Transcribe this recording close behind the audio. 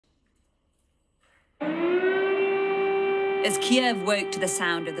As Kiev woke to the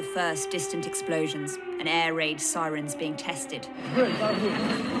sound of the first distant explosions and air raid sirens being tested,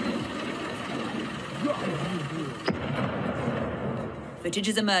 footage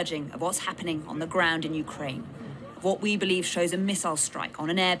is emerging of what's happening on the ground in Ukraine, of what we believe shows a missile strike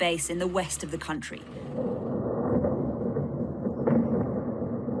on an airbase in the west of the country,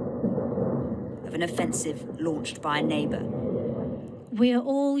 of an offensive launched by a neighbour. We are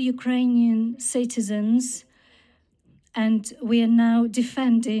all Ukrainian citizens, and we are now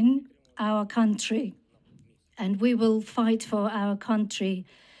defending our country. And we will fight for our country,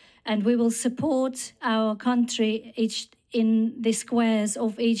 and we will support our country in the squares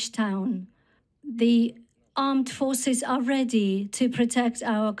of each town. The armed forces are ready to protect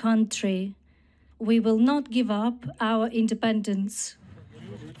our country. We will not give up our independence.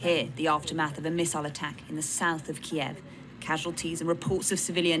 Here, the aftermath of a missile attack in the south of Kiev. Casualties and reports of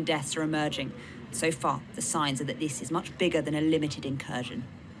civilian deaths are emerging. So far, the signs are that this is much bigger than a limited incursion.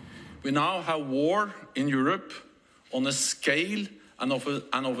 We now have war in Europe on a scale and of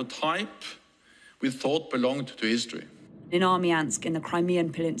a type we thought belonged to history. In Armyansk, in the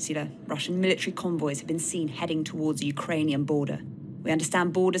Crimean Peninsula, Russian military convoys have been seen heading towards the Ukrainian border. We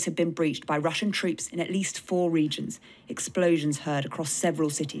understand borders have been breached by Russian troops in at least 4 regions, explosions heard across several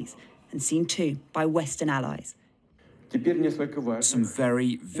cities, and seen too by Western allies. Some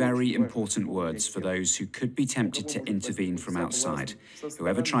very, very important words for those who could be tempted to intervene from outside.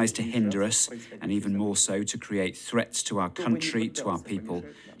 Whoever tries to hinder us, and even more so to create threats to our country, to our people,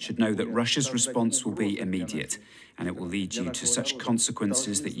 should know that Russia's response will be immediate, and it will lead you to such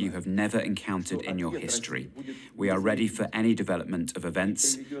consequences that you have never encountered in your history. We are ready for any development of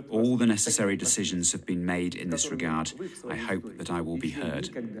events. All the necessary decisions have been made in this regard. I hope that I will be heard.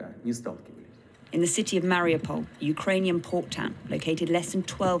 In the city of Mariupol, a Ukrainian port town located less than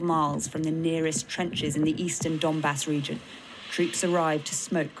 12 miles from the nearest trenches in the eastern Donbass region, troops arrived to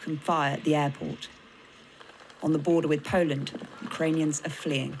smoke and fire at the airport. On the border with Poland, Ukrainians are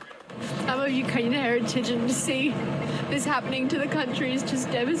fleeing. I'm of Ukrainian heritage, and to see this happening to the country is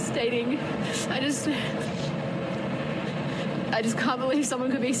just devastating. I just can't believe someone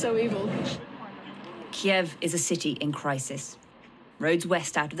could be so evil. Kiev is a city in crisis. Roads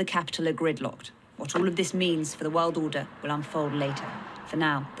west out of the capital are gridlocked. What all of this means for the world order will unfold later. For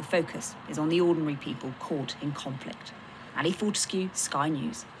now, the focus is on the ordinary people caught in conflict. Ali Fortescue, Sky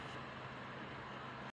News.